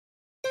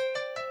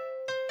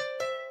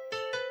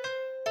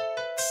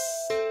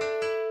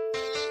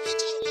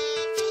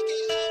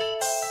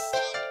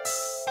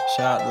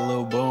Shout out to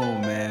Lil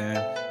Boom, man.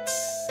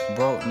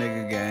 Broke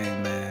nigga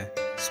gang, man.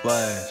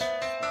 Splash.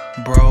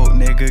 Broke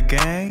nigga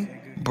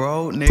gang.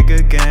 Broke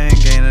nigga gang.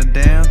 Ain't a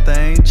damn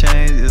thing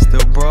changed. It's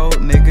the broke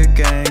nigga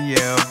gang.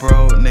 Yeah,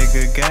 broke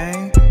nigga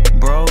gang.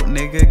 Broke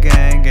nigga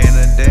gang. Ain't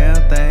a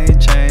damn thing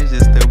changed.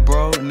 It's the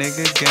broke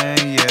nigga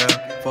gang.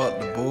 Yeah.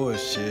 Fuck the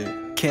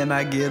bullshit. Can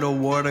I get a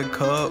water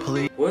cup,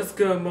 please? What's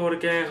good,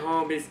 MordaGang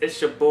homies? It's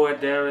your boy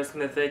Darren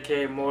Smith,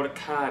 aka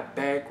Mordecai,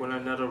 back with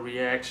another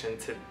reaction.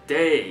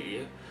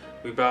 Today,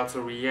 we about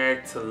to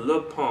react to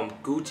Lil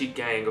Pump Gucci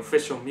Gang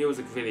official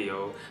music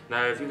video.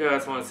 Now, if you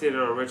guys want to see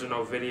the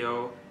original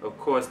video, of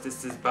course,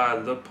 this is by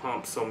Lil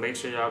Pump, so make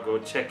sure y'all go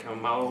check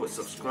him out,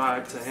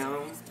 subscribe to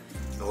him.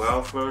 And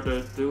without further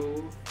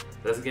ado,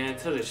 let's get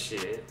into this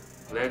shit.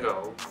 Let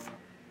go.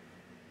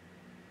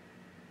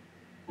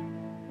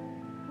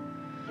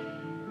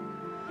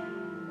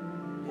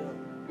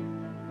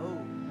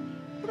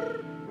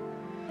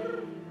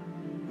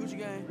 Gucci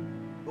Gang,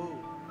 oh,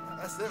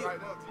 That's it right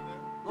now, T-Net.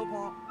 Lil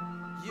Pump,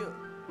 yeah.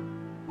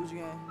 Gucci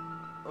Gang,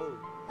 oh,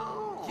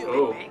 yeah.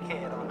 Oh,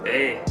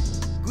 hey.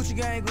 Gucci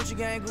Gang, Gucci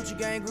Gang, Gucci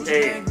Gang, Gucci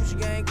Hey. Gang, Gucci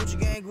Gang, Gucci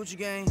Gang, Gucci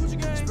Gang, Gucci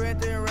Gang.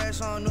 Spread their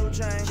racks on new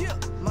chain. Yeah.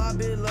 My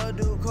bitch love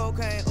do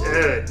cocaine.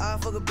 Ooh, I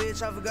fuck a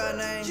bitch, I forgot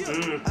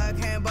name. I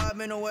can't buy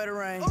me no wetter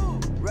rain.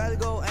 Rather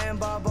go and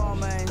buy ball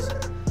mains.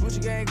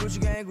 Gucci Gang,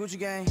 Gucci Gang, Gucci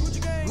Gang,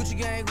 Gucci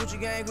Gang, Gucci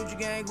Gang, Gucci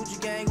Gang, Gucci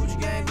Gang, Gucci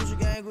Gang, Gucci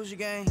Gang, Gucci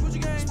Gang, Gucci Gang,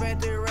 Gucci Gang.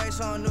 Spent 3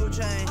 racks on new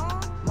chain.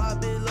 My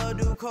bitch love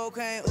do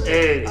cocaine.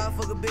 Ooh, I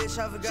fuck a bitch,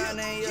 I forgot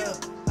name. Yeah,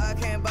 I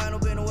can't buy no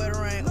bitch no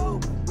wetter rain. Ooh,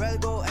 rather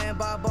go and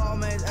buy ball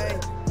mains. Ayy,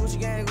 Gucci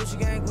Gang, Gucci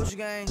Gang, Gucci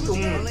Gang.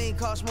 My lean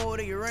cost more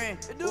than your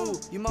rent. Ooh,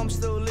 your mom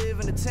still live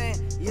in the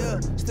tent. Yeah,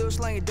 still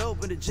slanging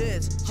dope in the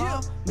jets.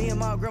 Huh? Me and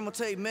my grandma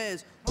take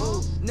meds.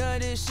 Ooh, none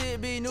of this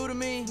shit be new to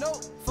me.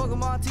 Nope. Fuck with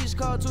my teacher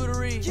called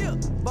tutory. Yeah.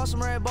 Bought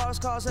some red bars,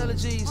 cause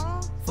allergies.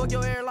 Fuck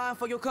your airline,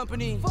 fuck your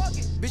company. Fuck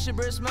it. Bitch, your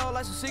breath smell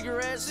like some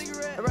cigarettes.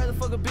 I'd rather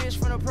fuck a bitch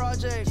from the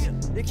projects. Yeah.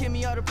 They kick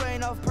me out the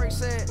plane off perk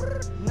set.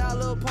 Now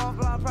Lil Pump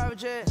flying private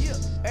jet. Yeah.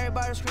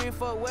 Everybody scream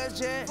for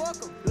WestJet.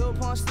 Fuck 'em. Lil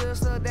Pump still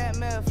stuck that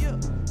meth. Yeah.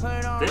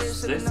 100 on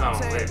wrist, This song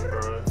lit,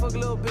 bro. Fuck a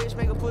little bitch,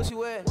 make a pussy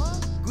wet.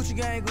 Gucci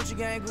Gang, Gucci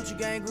Gang, Gucci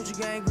Gang, Gucci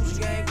Gang, Gucci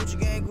Gang, Gucci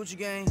Gang, Gucci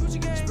Gang, Gucci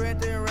Gang. Spread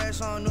their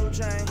racks on new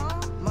chain.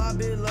 My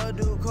bitch love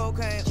do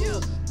cocaine. Ooh,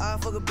 I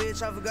fuck a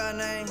bitch, I forgot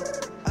name.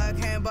 I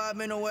can't buy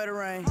me no wetter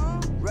rain.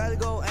 Rather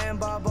go and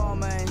buy ball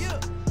mains.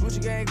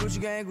 Gucci Gang,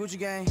 Gucci Gang, Gucci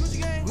Gang, Gucci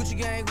Gang, Gucci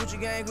Gang, Gucci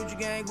Gang, Gucci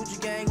Gang, Gucci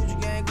Gang, Gucci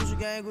Gang, Gucci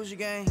Gang, Gucci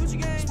Gang,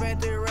 Gucci Gang.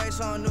 Spent 3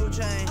 racks on new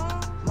chain.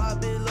 My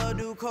bitch love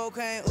do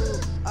cocaine. Ooh,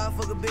 I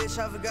fuck a bitch,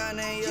 I forgot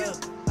name. Yeah,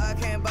 I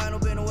can't buy no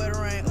bitch no wetter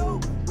rain. Ooh,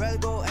 rather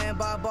go and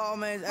buy ball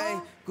mains.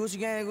 Ayy, Gucci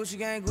Gang, Gucci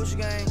Gang, Gucci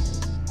Gang.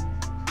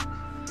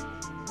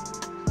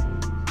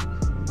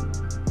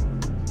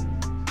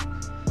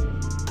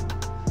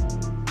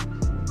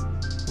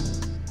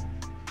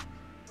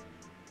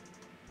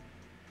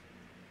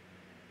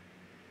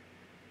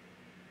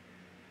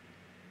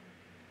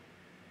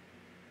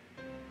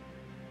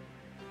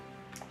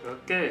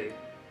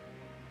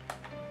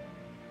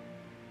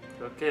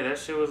 Okay, that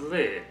shit was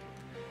lit.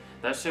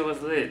 That shit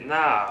was lit.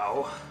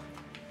 Now,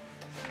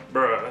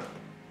 bruh,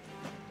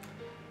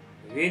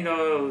 you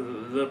know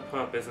Lil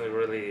Pump isn't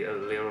really a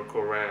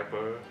lyrical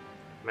rapper.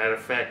 Matter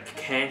of fact,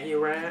 can he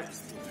rap?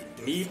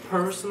 Me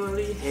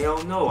personally,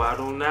 hell no. I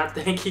do not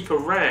think he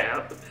can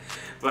rap.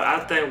 But I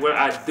think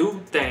I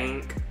do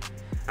think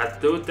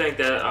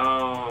that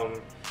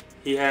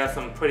he has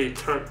some pretty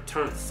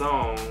turnt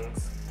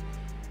songs.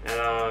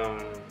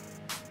 And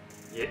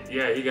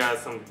yeah, he got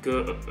some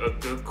a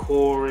good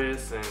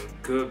chorus and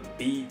good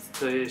beats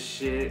to his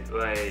shit,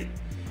 like,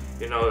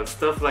 you know,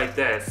 stuff like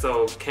that.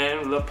 So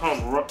can Lil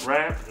Pump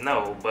rap?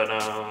 No, but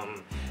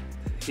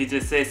he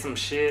just say some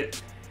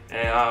shit,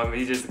 and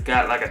he just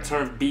got like a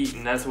turn beat,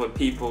 and that's what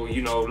people,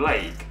 you know,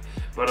 like.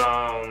 But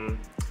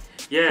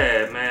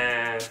yeah,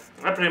 man,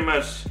 I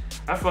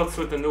fucks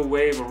with the new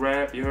wave of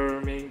rap, you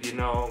heard me, you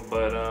know.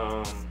 But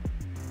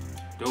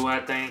do I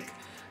think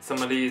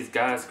some of these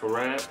guys can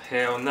rap?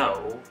 Hell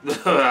no.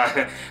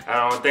 I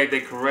don't think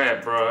they can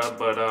rap, bruh.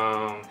 But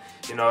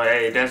you know,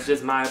 hey, that's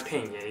just my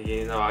opinion.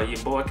 You know, your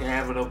boy can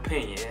have an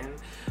opinion.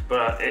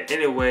 But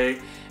anyway,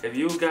 if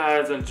you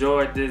guys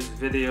enjoyed this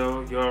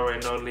video, you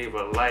already know, leave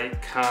a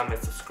like,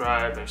 comment,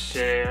 subscribe, and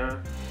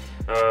share.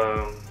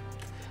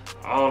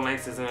 All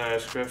links is in the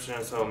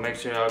description, so make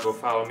sure y'all go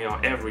follow me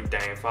on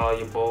everything. Follow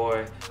your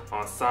boy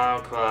on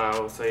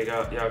SoundCloud so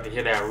y'all can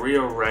hear that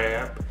real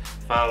rap.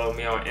 Follow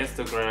me on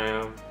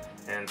Instagram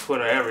and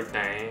Twitter,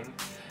 everything.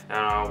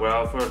 And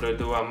without further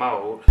ado, I'm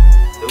out.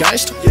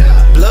 Gangster,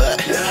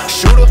 blood,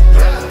 shooter,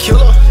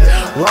 killer,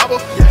 robber,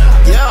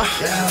 yeah,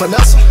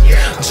 finesse,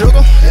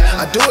 juggle,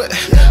 I do it,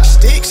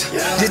 sticks,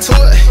 get to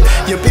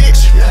it, your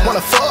bitch,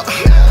 wanna fuck,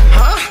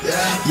 huh,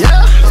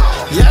 yeah,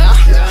 yeah,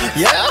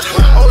 yeah,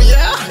 oh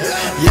yeah,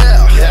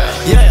 yeah,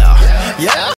 yeah, yeah.